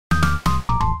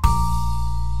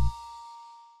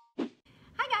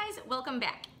welcome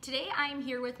back. Today I'm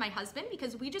here with my husband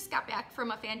because we just got back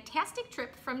from a fantastic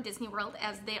trip from Disney World,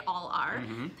 as they all are.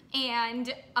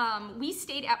 And we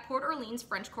stayed at Port Orleans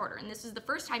French Quarter, and this is the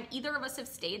first time either of us have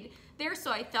stayed there,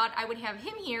 so I thought I would have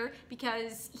him here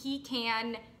because he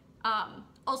can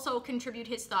also contribute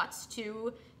his thoughts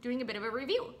to doing a bit of a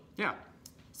review. Yeah.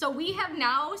 So we have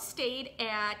now stayed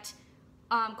at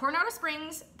Coronado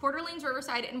Springs, Port Orleans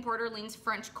Riverside, and Port Orleans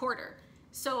French Quarter.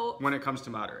 So when it comes to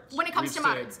moderates. When it comes to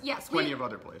moderates, yes. Plenty of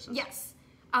other places. Yes.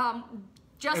 Are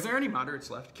there any moderates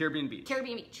left? Caribbean Beach.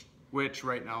 Caribbean Beach. Which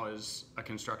right now is a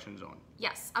construction zone.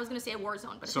 Yes, I was going to say a war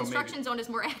zone, but so a construction zone is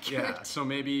more accurate. Yeah, so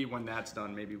maybe when that's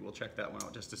done, maybe we'll check that one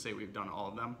out just to say we've done all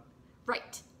of them.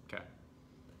 Right. Okay.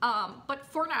 But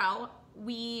for now,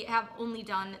 we have only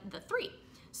done the 3.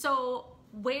 So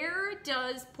where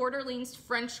does Port Orleans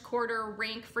French Quarter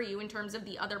rank for you in terms of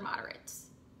the other moderates?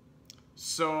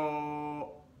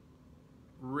 So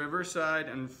Riverside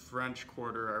and French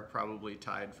Quarter are probably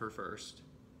tied for first.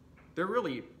 They're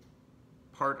really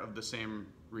part of the same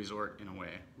resort in a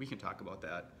way. We can talk about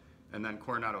that. And then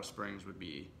Coronado Springs would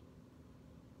be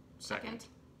second.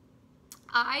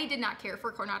 I did not care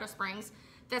for Coronado Springs.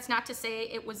 That's not to say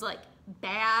it was like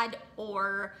bad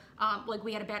or like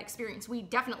we had a bad experience. We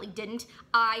definitely didn't.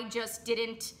 I just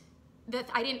didn't.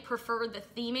 I didn't prefer the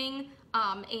theming,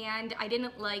 and I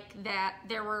didn't like that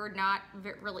there were not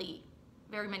really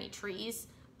very many trees.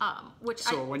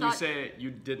 So when you say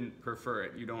you didn't prefer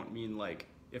it, you don't mean like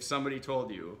if somebody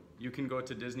told you you can go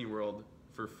to Disney World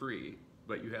for free,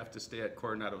 but you have to stay at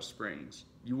Coronado Springs,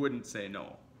 you wouldn't say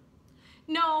no.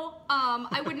 No,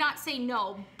 I would not say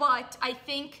no, but I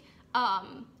think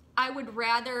I would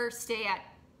rather stay at,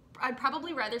 I'd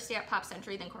probably rather stay at Pop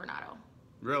Century than Coronado.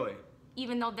 Really?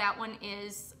 Even though that one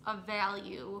is a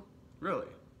value. Really?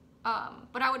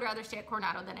 But I would rather stay at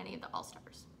Coronado than any of the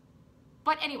All-Stars.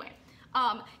 But anyway,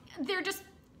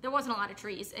 there wasn't a lot of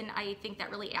trees, and I think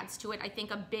that really adds to it. I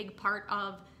think a big part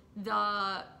of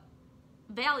the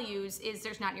values is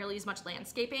there's not nearly as much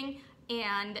landscaping,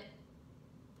 and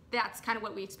that's kind of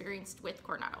what we experienced with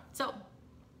Coronado. So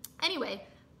anyway,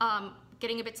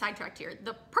 getting a bit sidetracked here.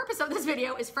 The purpose of this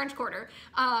video is French Quarter.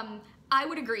 I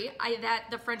would agree that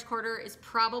the French Quarter is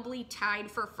probably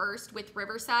tied for first with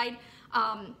Riverside.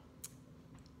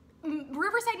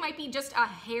 Riverside might be just a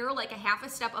hair, like a half a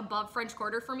step above French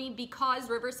Quarter for me because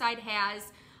Riverside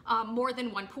has more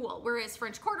than one pool, whereas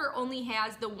French Quarter only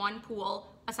has the one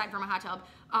pool aside from a hot tub.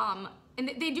 And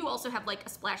they do also have like a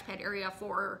splash pad area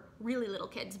for really little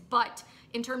kids, but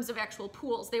in terms of actual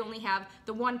pools, they only have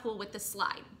the one pool with the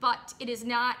slide, but it is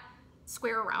not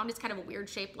square around. It's kind of a weird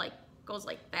shape, like goes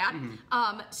like that.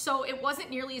 So it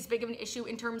wasn't nearly as big of an issue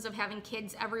in terms of having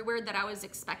kids everywhere that I was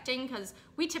expecting, because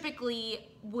we typically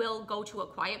will go to a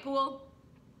quiet pool,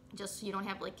 just so you don't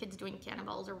have like kids doing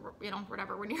cannonballs or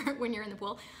whatever when you're in the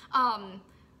pool.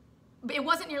 But it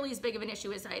wasn't nearly as big of an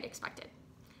issue as I had expected.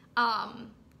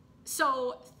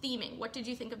 So theming, what did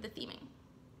you think of the theming?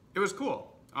 It was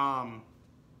cool.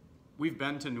 We've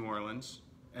been to New Orleans,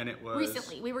 and it was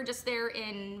recently. We were just there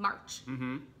in March.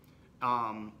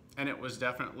 And it was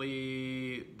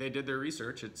definitely, they did their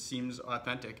research. It seems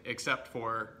authentic, except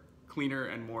for cleaner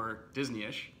and more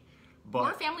Disney-ish. But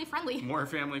more family friendly. More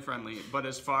family friendly. But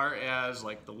as far as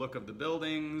like the look of the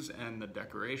buildings and the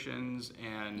decorations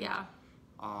and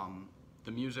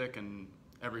the music and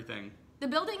everything. The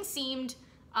building seemed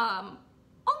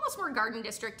almost more Garden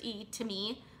District-y to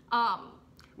me.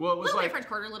 Well, it was like French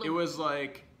Quarter, it was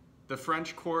like the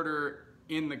French Quarter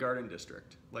in the Garden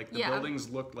District. Like the buildings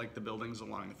looked like the buildings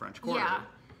along the French Quarter. Yeah.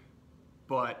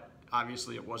 But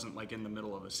obviously it wasn't like in the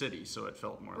middle of a city, so it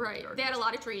felt more like the Garden District. They had a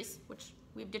lot of trees, which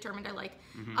we've determined I like.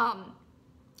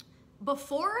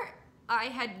 Before I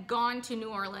had gone to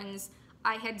New Orleans,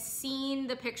 I had seen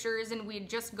the pictures, and we'd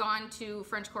just gone to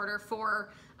French Quarter for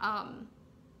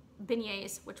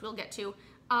beignets, which we'll get to.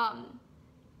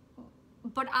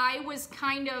 But I was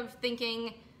kind of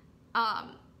thinking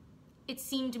it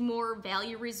seemed more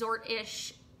value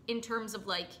resort-ish in terms of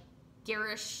like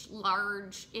garish,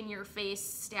 large, in-your-face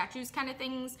statues kind of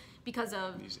things because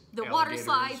of the water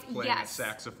slides. Playing a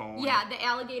saxophone. Yeah, the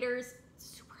alligators.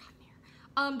 Super hot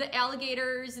in here. The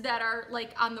alligators that are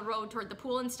like on the road toward the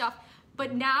pool and stuff.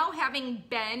 But now having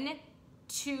been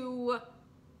to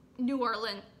New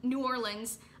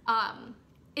Orleans,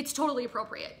 it's totally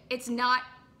appropriate. It's not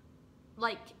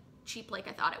like cheap like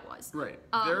I thought it was. Right.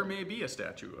 There may be a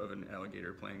statue of an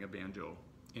alligator playing a banjo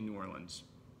in New Orleans.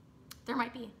 There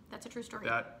might be. That's a true story.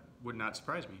 That would not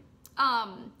surprise me.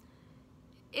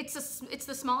 It's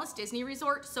the smallest Disney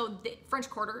resort, so French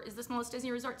Quarter is the smallest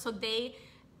Disney resort, so they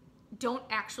don't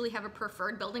actually have a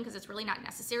preferred building because it's really not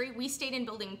necessary. We stayed in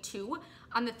building 2.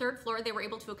 On the 3rd floor, they were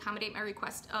able to accommodate my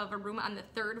request of a room on the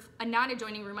a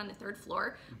non-adjoining room on the 3rd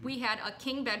floor. We had a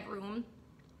king bedroom.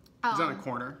 It was on a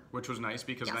corner, which was nice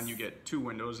because Yes. then you get 2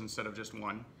 windows instead of just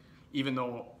 1. Even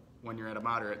though when you're at a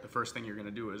moderate, the first thing you're going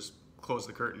to do is close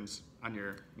the curtains on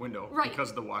your window Right.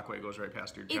 because the walkway goes right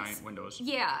past your giant windows.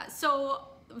 Yeah, so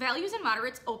values and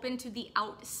moderates open to the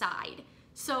outside.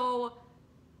 So,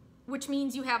 which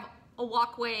means you have a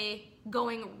walkway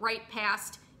going right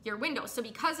past your window. So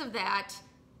because of that,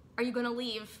 are you going to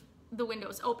leave the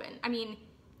windows open? I mean,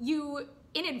 you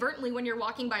inadvertently, when you're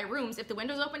walking by rooms, if the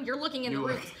window's open, you're looking in the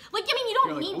rooms. Like, I mean, you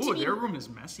don't mean to be. Their room is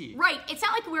messy. Right. It's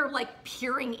not like we're like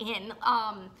peering in.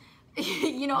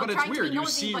 You know, But it's trying weird. to be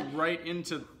nosy, You see but right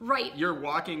into. Right. You're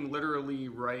walking literally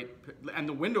right, and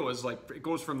the window is like it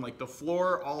goes from like the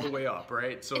floor all the way up,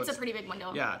 right? So it's a pretty big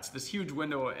window. Yeah, it's this huge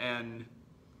window, and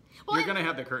Well, you're and gonna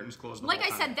have the curtains closed. The like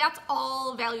whole I time. said, that's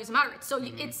all values and moderates. So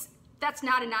that's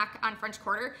not a knock on French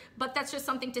Quarter, but that's just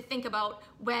something to think about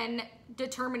when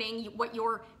determining what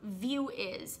your view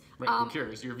is. Right, who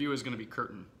cares? Your view is gonna be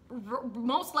curtain.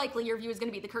 Most likely your view is going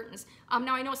to be the curtains.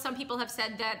 Now I know some people have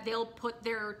said that they'll put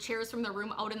their chairs from their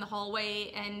room out in the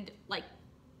hallway and like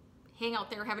hang out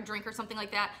there, have a drink or something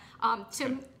like that.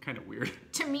 Kind of weird.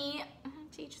 To me,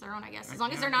 to each their own, I guess, as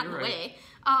long as they're not in the you're way.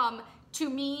 To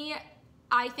me,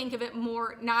 I think of it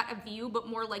more not a view, but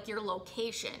more like your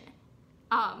location.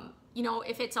 You know,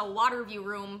 if it's a water view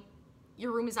room,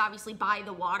 your room is obviously by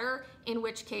the water, in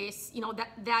which case, you know,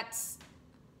 that's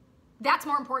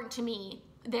more important to me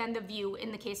than the view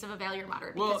in the case of a value or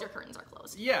moderate because your curtains are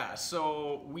closed. Yeah,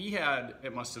 so we had,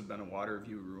 it must have been a water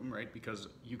view room, right? Because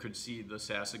you could see the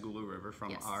Sasagulu River from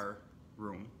Yes. our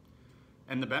room.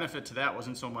 And the benefit to that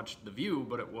wasn't so much the view,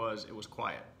 but it was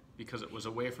quiet because it was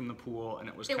away from the pool and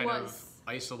it was kind of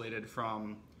isolated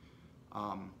from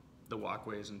the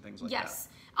walkways and things like Yes.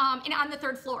 that. And on the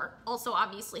 3rd floor also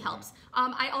obviously helps.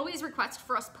 I always request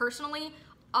for us personally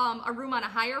a room on a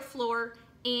higher floor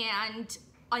and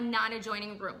a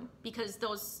non-adjoining room because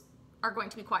those are going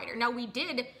to be quieter. Now we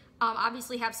did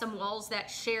obviously have some walls that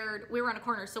shared, we were on a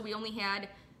corner, so we only had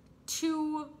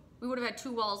we would have had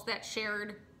 2 walls that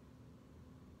shared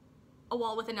a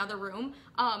wall with another room,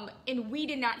 and we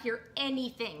did not hear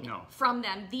anything from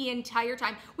them the entire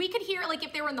time. We could hear like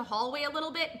if they were in the hallway a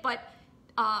little bit, but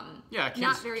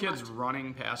not very kids much.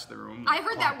 running past the room. I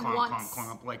heard that clonk, once.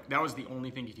 Clonk, clonk. Like that was the only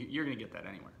thing you're gonna get that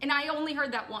anywhere. And I only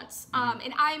heard that once.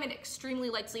 And I'm an extremely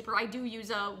light sleeper. I do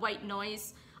use a white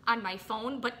noise on my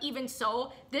phone, but even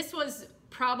so, this was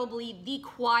probably the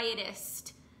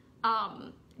quietest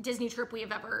Disney trip we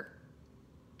have ever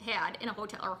had in a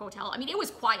hotel. I mean, it was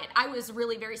quiet. I was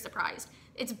really very surprised.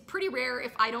 It's pretty rare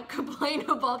if I don't complain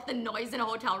about the noise in a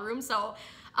hotel room. So,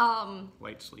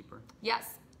 Light sleeper.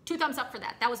 yes, 2 thumbs up for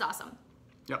that. That was awesome.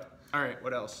 Yep. All right.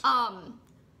 What else?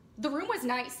 The room was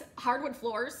nice. Hardwood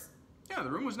floors. Yeah,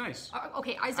 the room was nice.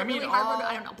 Okay, is it really hardwood?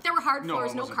 I don't know. But there were hard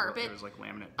floors, no it wasn't. carpet. It was like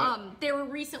laminate. But, They were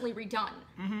recently redone.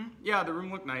 yeah, the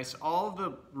room looked nice. All of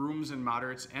the rooms in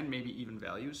moderates and maybe even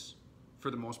values, for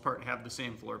the most part, have the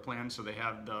same floor plan. So they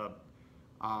have the,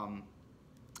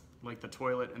 like the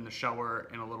toilet and the shower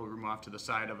and a little room off to the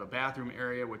side of a bathroom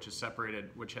area, which is separated,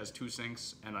 which has 2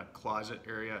 sinks and a closet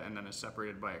area, and then is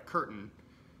separated by a curtain.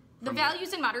 The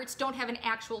values and moderates don't have an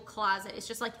actual closet. It's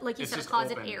just like you said, a just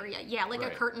closet open. area. Yeah, like a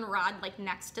Right. curtain rod like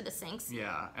next to the sinks.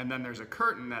 Yeah, and then there's a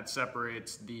curtain that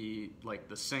separates the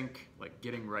sink, like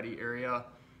getting ready area,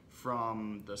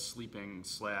 from the sleeping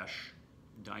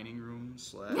 / dining room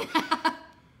 /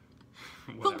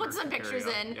 We'll put some pictures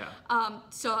area. in. Yeah.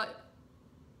 So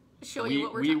show you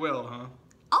what we're we talking. will, huh?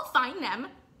 I'll find them.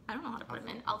 I don't know how to put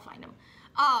them in. I'll find them.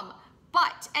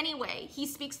 But anyway, he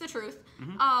speaks the truth.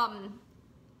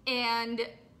 And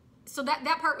so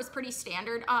that part was pretty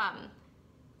standard.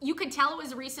 You could tell it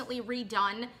was recently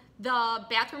redone. The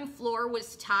bathroom floor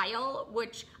was tile,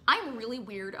 which I'm really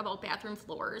weird about bathroom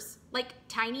floors. Like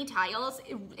tiny tiles,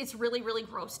 it's really, really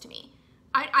gross to me.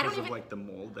 I don't even like the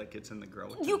mold that gets in the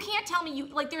grout. You can't tell me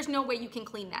there's no way you can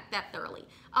clean that thoroughly.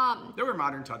 There were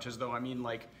modern touches though. I mean,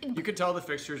 like you could tell the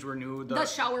fixtures were new. The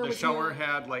shower was new.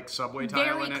 had like subway tile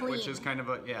Very in it, which clean. is kind of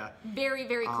a Very,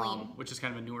 very clean. which is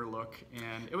kind of a newer look,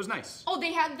 and it was nice. Oh,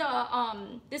 they had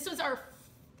the this was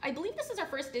I believe this is our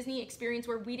first Disney experience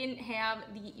where we didn't have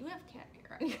you have cat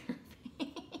hair on your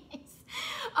face.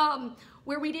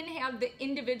 Where we didn't have the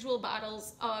individual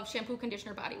bottles of shampoo,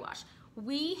 conditioner, body wash.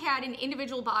 We had an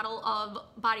individual bottle of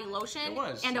body lotion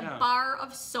and a bar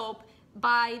of soap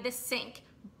by the sink.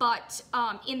 But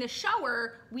in the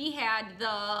shower, we had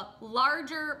the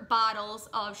larger bottles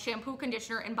of shampoo,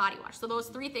 conditioner, and body wash. So those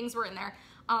 3 things were in there.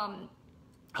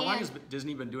 How long has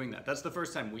Disney been doing that? That's the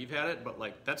first time we've had it, but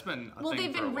like that's been a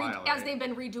thing for a while. As they've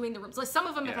been redoing the rooms. Like some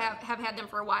of them have had them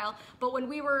for a while, but when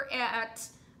we were at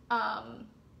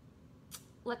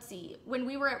let's see, when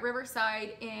we were at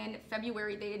Riverside in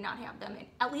February, they did not have them,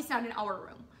 at least not in our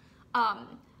room.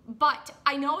 But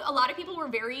I know a lot of people were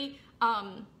very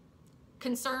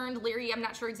concerned, leery, I'm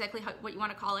not sure exactly what you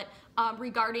want to call it,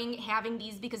 regarding having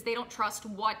these because they don't trust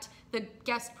what the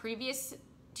guest previous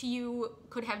to you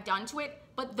could have done to it.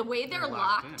 But the way they're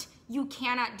locked, you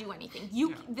cannot do anything.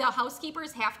 The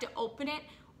housekeepers have to open it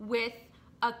with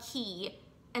a key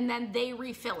and then they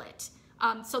refill it.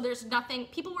 So there's nothing.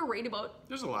 People were worried about.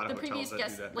 There's a lot of the previous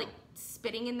guests like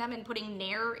spitting in them and putting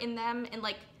Nair in them and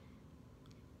like.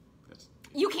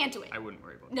 You can't do it. I wouldn't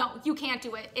worry about it. No, you can't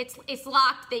do it. It's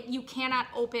locked. That you cannot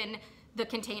open the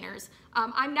containers.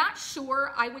 I'm not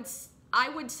sure. I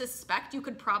would suspect you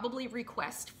could probably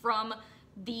request from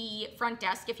the front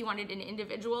desk if you wanted an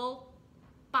individual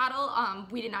bottle.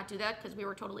 We did not do that because we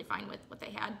were totally fine with what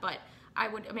they had, but I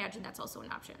would imagine that's also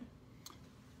an option.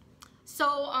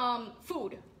 So,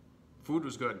 food. Food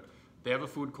was good. They have a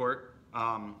food court,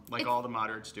 like all the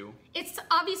moderates do. It's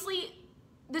obviously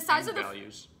the size of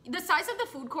values. The size of the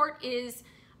food court is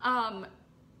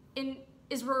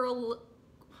rural.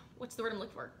 What's the word I'm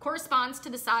looking for? Corresponds to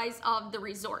the size of the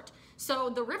resort.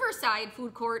 So the Riverside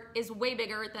food court is way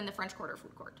bigger than the French Quarter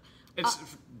food court.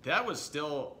 That was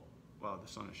still. Well,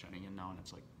 the sun is shining in now, and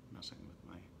it's like messing with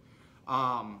my.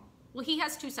 Well, he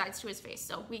has two sides to his face,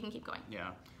 so we can keep going.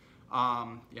 Yeah.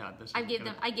 This I gave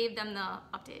them the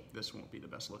update. This won't be the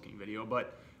best looking video,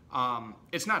 but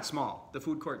it's not small. The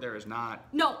food court there is not.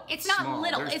 No, it's not small.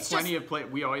 little. There's it's plenty of place.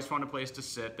 We always found a place to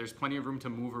sit. There's plenty of room to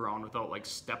move around without like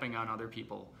stepping on other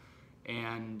people.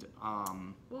 And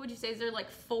what would you say? Is there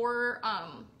like 4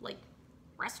 like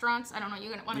restaurants? I don't know. You're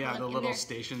gonna want to the little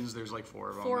stations. There's like 4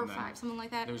 of them. 4 or 5, something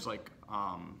like that. There's like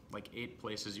 8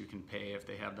 places you can pay if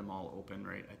they have them all open,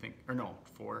 right? I think, or no,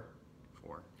 4.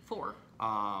 4.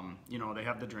 They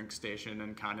have the drink station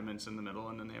and condiments in the middle,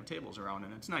 and then they have tables around,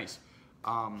 and it's nice.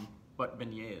 But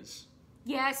beignets.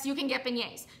 Yes, you can get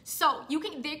beignets. So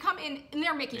they come in and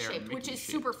they're Mickey shaped, which is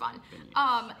super fun.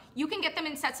 You can get them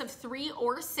in sets of 3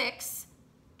 or 6,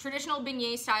 traditional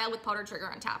beignet style with powdered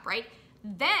sugar on top, right?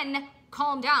 Then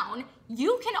calm down.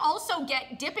 You can also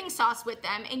get dipping sauce with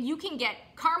them, and you can get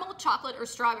caramel, chocolate, or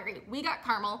strawberry. We got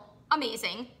caramel.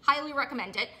 Amazing. Highly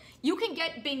recommend it. You can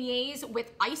get beignets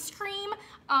with ice cream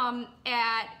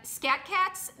at Scat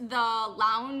Cats, the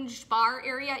lounge bar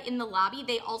area in the lobby.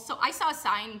 I saw a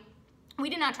sign, we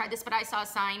did not try this, but I saw a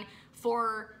sign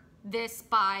for this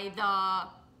by the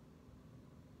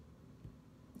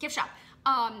gift shop.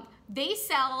 They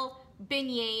sell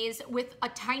beignets with a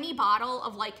tiny bottle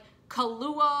of like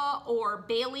Kahlua or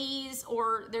Bailey's,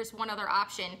 or there's one other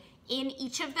option in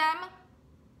each of them.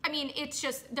 I mean,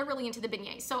 they're really into the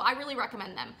beignets, so I really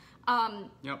recommend them.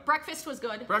 Yep. Breakfast was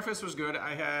good. Breakfast was good.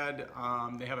 I had,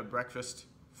 they have a breakfast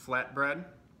flatbread,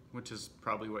 which is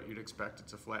probably what you'd expect.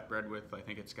 It's a flatbread with, I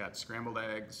think it's got scrambled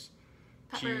eggs,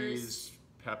 cheese,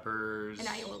 peppers. And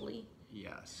aioli.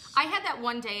 Yes. I had that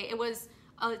one day. It was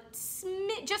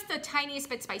just the tiniest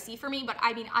bit spicy for me, but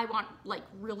I mean, I want like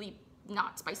really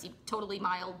not spicy, totally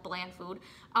mild, bland food.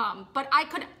 But I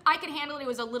could handle it. It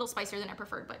was a little spicier than I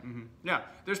preferred, but. Mm-hmm. Yeah,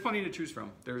 there's plenty to choose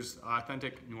from. There's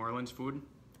authentic New Orleans food.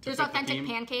 There's authentic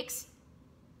pancakes.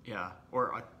 Yeah,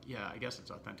 I guess it's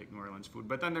authentic New Orleans food.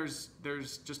 But then there's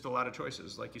just a lot of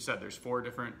choices. Like you said, there's 4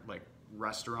 different like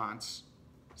restaurants,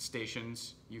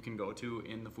 stations you can go to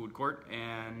in the food court,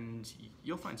 and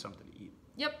you'll find something to eat.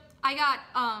 Yep, I got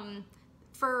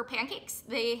for pancakes.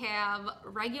 They have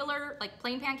regular like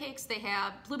plain pancakes. They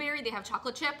have blueberry. They have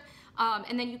chocolate chip.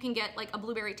 And then you can get like a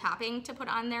blueberry topping to put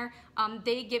on there.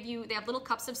 They have little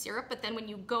cups of syrup, but then when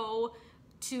you go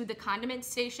to the condiment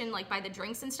station, like by the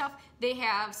drinks and stuff, they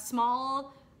have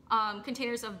small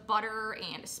containers of butter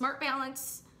and Smart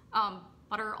Balance,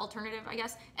 butter alternative, I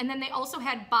guess. And then they also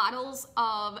had bottles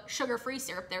of sugar-free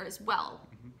syrup there as well.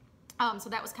 Mm-hmm.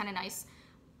 So that was kind of nice.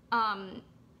 I'm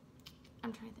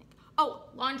trying to think. Oh,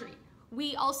 laundry.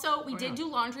 We did do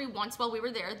laundry once while we were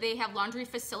there. They have laundry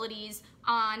facilities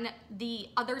on the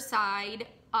other side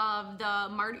of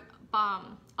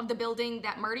the building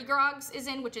that Mardi Gras is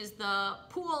in, which is the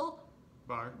pool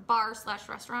bar /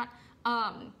 restaurant.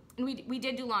 And we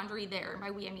did do laundry there. By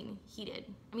we, I mean he did.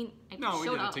 I mean, we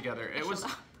did it together. It was,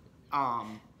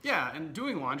 yeah. And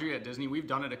doing laundry at Disney, we've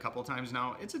done it a couple times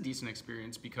now. It's a decent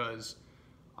experience because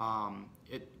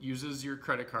it uses your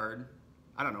credit card.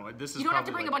 I don't know. This is You don't have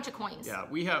to probably bring a bunch of coins. Yeah,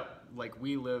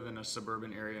 we live in a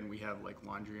suburban area and we have like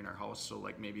laundry in our house, so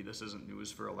like maybe this isn't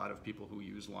news for a lot of people who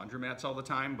use laundromats all the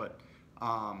time, but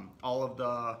all of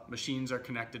the machines are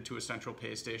connected to a central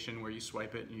pay station where you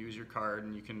swipe it and you use your card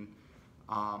and you can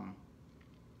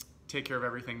take care of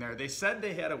everything there. They said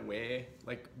they had a way,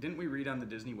 like, didn't we read on the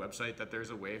Disney website that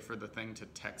there's a way for the thing to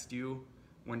text you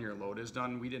when your load is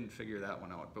done? We didn't figure that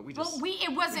one out, but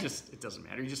it doesn't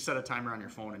matter. You just set a timer on your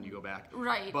phone and you go back.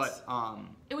 Right. But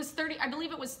it was 30. I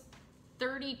believe it was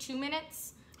 32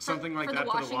 minutes. Something like that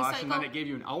for the wash, and then it gave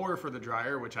you an hour for the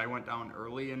dryer, which I went down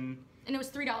early and it was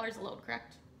 $3 a load,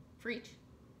 correct? For each.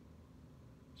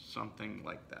 Something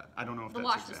like that. I don't know if the that's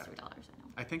wash exact. was $3. I know.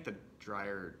 I think the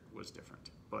dryer was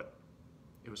different, but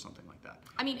it was something like that.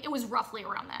 I mean, it was roughly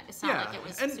around that. It's not like it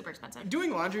was super expensive.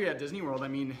 Doing laundry at Disney World, I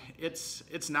mean,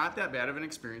 it's not that bad of an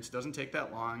experience. It doesn't take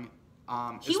that long.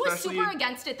 He was super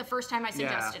against it the first time I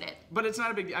suggested it. But it's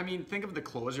not a big. I mean, think of the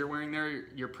clothes you're wearing there.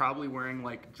 You're probably wearing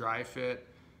like dry fit,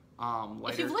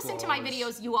 lighter If you've listened clothes. to my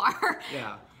videos, you are.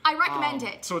 Yeah. I recommend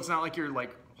it. So it's not like you're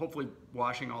like hopefully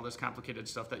washing all this complicated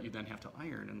stuff that you then have to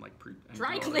iron and like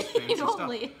dry do all this clean fancy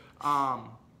only. stuff.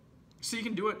 So you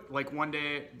can do it like one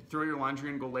day, throw your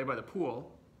laundry and go lay by the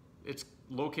pool. It's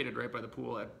located right by the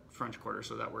pool at French Quarter,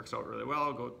 so that works out really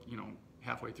well. Go,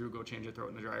 halfway through, go change it, throw it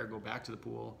in the dryer, go back to the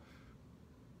pool,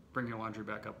 bring your laundry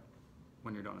back up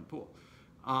when you're done in the pool.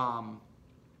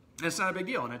 It's not a big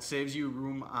deal, and it saves you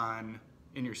room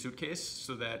in your suitcase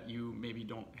so that you maybe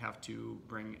don't have to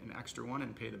bring an extra one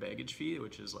and pay the baggage fee,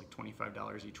 which is like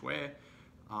 $25 each way.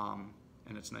 And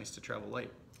it's nice to travel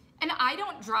light. And I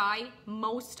don't dry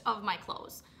most of my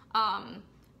clothes.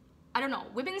 I don't know.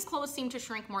 Women's clothes seem to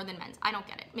shrink more than men's. I don't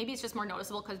get it. Maybe it's just more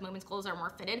noticeable because women's clothes are more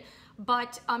fitted.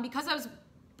 But because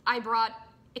I brought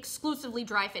exclusively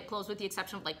dry fit clothes with the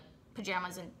exception of like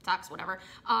pajamas and socks, whatever.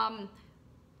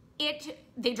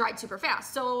 They dried super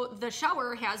fast. So the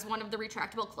shower has one of the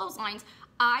retractable clotheslines.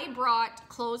 I brought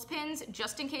clothespins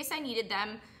just in case I needed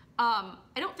them. I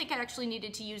don't think I actually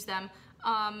needed to use them.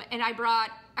 And I brought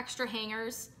extra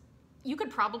hangers. You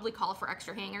could probably call for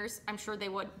extra hangers. I'm sure they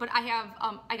would. But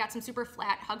I got some super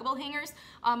flat huggable hangers.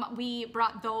 We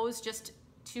brought those just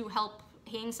to help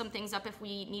hang some things up if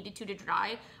we needed to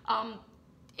dry.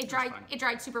 It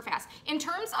dried super fast. In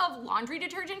terms of laundry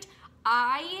detergent,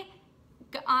 I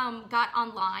got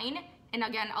online, and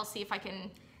again, I'll see if I can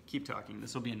keep talking.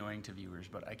 This will be annoying to viewers,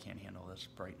 but I can't handle this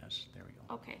brightness. There we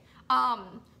go. Okay.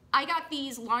 I got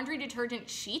these laundry detergent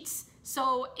sheets.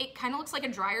 So it kind of looks like a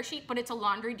dryer sheet, but it's a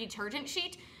laundry detergent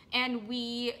sheet. And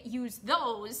we used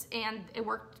those, and it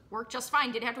worked just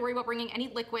fine. Didn't have to worry about bringing any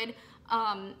liquid.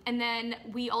 And then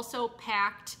we also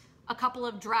packed a couple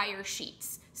of dryer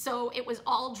sheets. So it was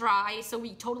all dry, so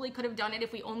we totally could have done it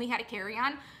if we only had a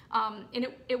carry-on, and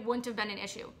it wouldn't have been an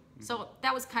issue. Mm-hmm. So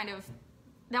that was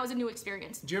a new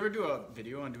experience. Did you ever do a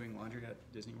video on doing laundry at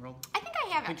Disney World? I think I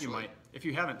have, I think you might. If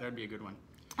you haven't, that'd be a good one.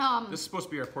 This is supposed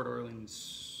to be our Port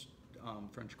Orleans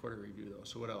French Quarter review, though.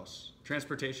 So what else?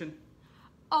 Transportation?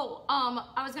 Oh,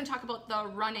 I was going to talk about the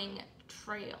running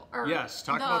trail. Yes,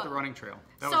 talk about the running trail.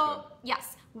 That was good.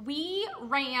 Yes, we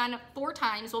ran 4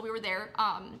 times while we were there.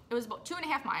 It was about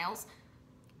 2.5 miles.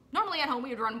 Normally at home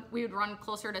we would run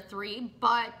closer to 3,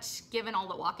 but given all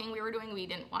the walking we were doing, we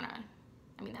didn't want to.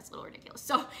 I mean, that's a little ridiculous.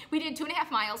 So we did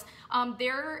 2.5 miles.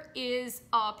 There is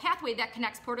a pathway that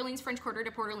connects Port Orleans French Quarter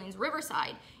to Port Orleans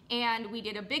Riverside, and we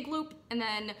did a big loop, and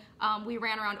then we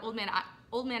ran around Old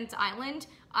Man's Island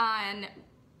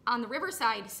on the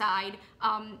Riverside side,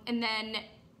 and then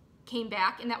came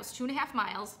back, and that was 2.5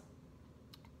 miles.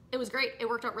 It was great. It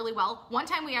worked out really well. One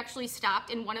time we actually stopped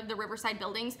in one of the Riverside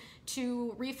buildings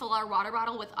to refill our water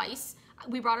bottle with ice.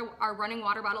 We brought our running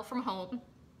water bottle from home.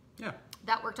 Yeah.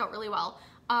 That worked out really well.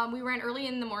 We ran early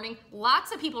in the morning.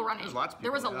 Lots of people running.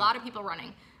 There was a lot of people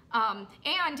running.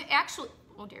 And actually,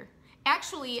 oh dear.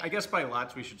 Actually, I guess by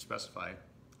lots we should specify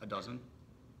a dozen.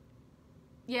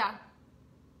 Yeah.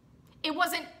 It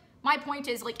wasn't, my point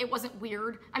is, like, it wasn't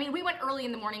weird. I mean, we went early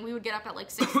in the morning. We would get up at like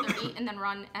 6:30 and then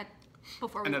run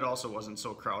before we... And it also wasn't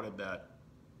so crowded that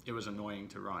it was annoying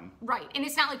to run. Right. And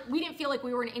it's not like, we didn't feel like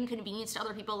we were an inconvenience to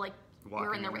other people, like we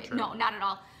were in their way. No, not at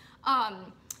all.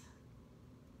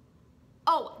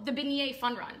 The beignet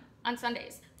fun run on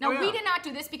Sundays. Now, we did not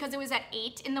do this because it was at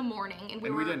 8 in the morning. And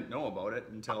we didn't know about it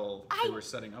until they were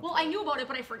setting up. Well, I knew about it,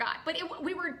 but I forgot. But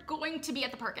we were going to be at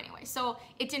the park anyway, so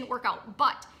it didn't work out.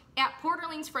 But at Port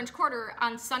Orleans French Quarter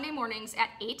on Sunday mornings at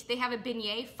 8, they have a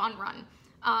beignet fun run.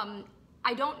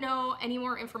 I don't know any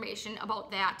more information about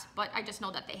that, but I just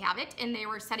know that they have it, and they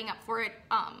were setting up for it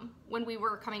when we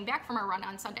were coming back from our run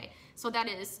on Sunday. So that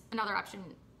is another option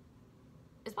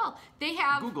as well. They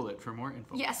have Google it for more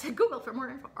info. Yes, Google for more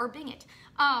info, or Bing it.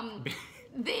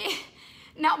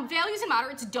 Now, values and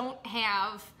moderates don't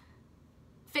have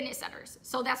fitness centers,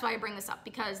 so that's why I bring this up,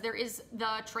 because there is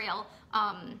the trail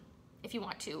if you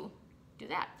want to do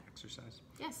that. Exercise.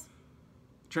 Yes.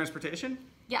 Transportation?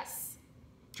 Yes.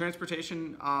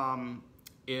 Transportation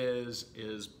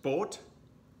is boat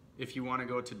if you want to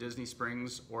go to Disney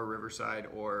Springs or Riverside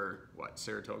or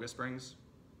Saratoga Springs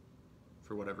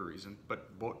for whatever reason,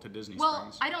 but boat to Disney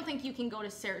Springs. I don't think you can go to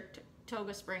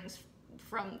Saratoga Springs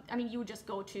you would just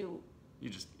go to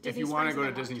if you want to go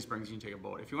to Disney Springs, you can take a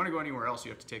boat. If you want to go anywhere else,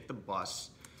 you have to take the bus.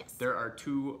 Yes. There are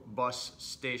 2 bus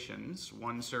stations.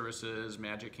 One services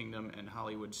Magic Kingdom and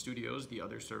Hollywood Studios. The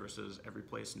other services every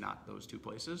place, not those 2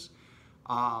 places.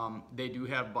 They do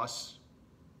have bus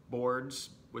boards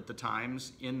with the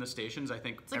times in the stations. I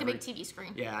think it's like a big TV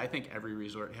screen. Yeah, I think every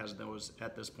resort has those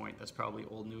at this point. That's probably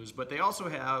old news. But they also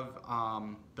have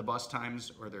the bus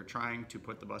times, or they're trying to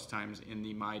put the bus times in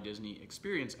the My Disney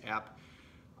Experience app.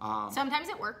 Sometimes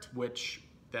it worked. Which,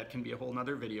 that can be a whole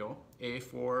nother video. A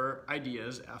for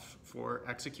ideas, F for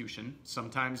execution.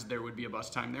 Sometimes there would be a bus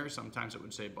time there. Sometimes it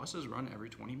would say buses run every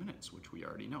 20 minutes, which we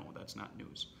already know. That's not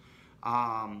news.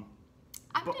 I'm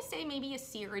going to say maybe a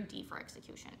C or a D for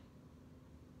execution.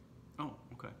 Oh,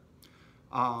 okay.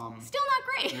 Still not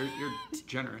great. You're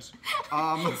generous.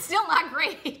 Still not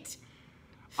great.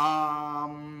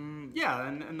 Yeah,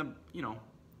 and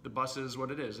the bus is what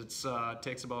it is. It's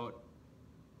takes about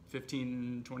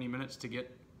 15-20 minutes to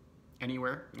get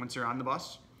anywhere once you're on the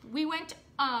bus.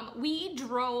 We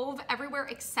drove everywhere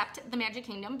except the Magic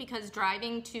Kingdom, because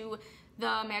driving to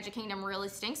the Magic Kingdom really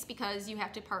stinks, because you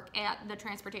have to park at the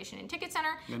Transportation and Ticket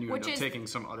Center, Then you end up taking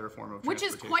some other form of which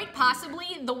is transportation. quite possibly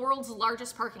the world's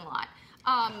largest parking lot.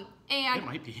 And it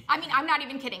might be. I'm not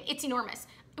even kidding. It's enormous.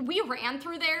 We ran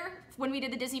through there when we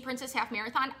did the Disney Princess Half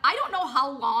Marathon. I don't know how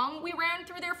long we ran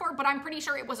through there for, but I'm pretty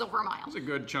sure it was over a mile. It was a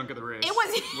good chunk of the race. It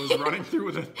was running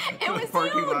through the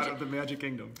parking lot of the Magic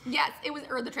Kingdom. Yes, it was,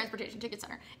 or the Transportation Ticket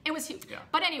Center. It was huge. Yeah.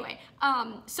 But anyway,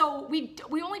 so we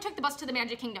only took the bus to the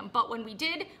Magic Kingdom, but when we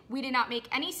did not make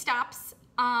any stops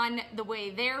on the way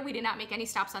there. We did not make any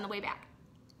stops on the way back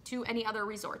to any other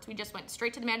resorts. We just went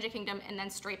straight to the Magic Kingdom and then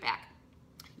straight back.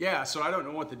 Yeah, so I don't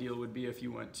know what the deal would be if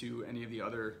you went to any of the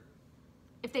other...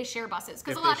 If they share buses.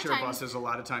 If they share buses, a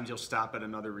lot of times you'll stop at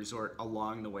another resort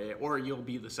along the way, or you'll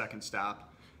be the second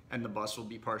stop, and the bus will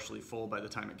be partially full by the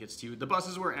time it gets to you. The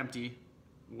buses were empty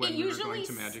when we were going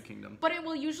to Magic Kingdom. But it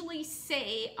will usually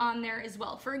say on there as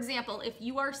well. For example, if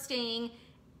you are staying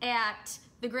at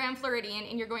the Grand Floridian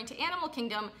and you're going to Animal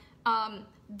Kingdom,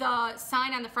 the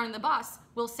sign on the front of the bus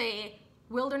will say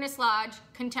Wilderness Lodge,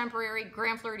 Contemporary,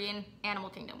 Grand Floridian, Animal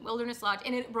Kingdom. Wilderness Lodge,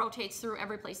 and it rotates through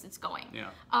every place it's going. Yeah.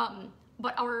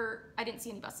 But I didn't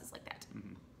see any buses like that.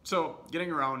 Mm-hmm. So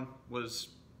getting around was...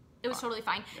 It was totally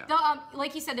fine. Yeah.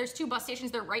 Like you said, there's 2 bus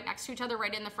stations. They're right next to each other,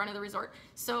 right in the front of the resort.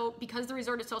 So because the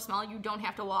resort is so small, you don't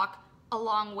have to walk a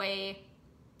long way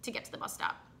to get to the bus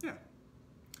stop. Yeah.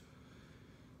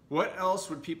 What else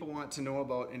would people want to know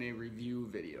about in a review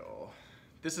video?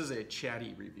 This is a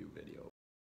chatty review video.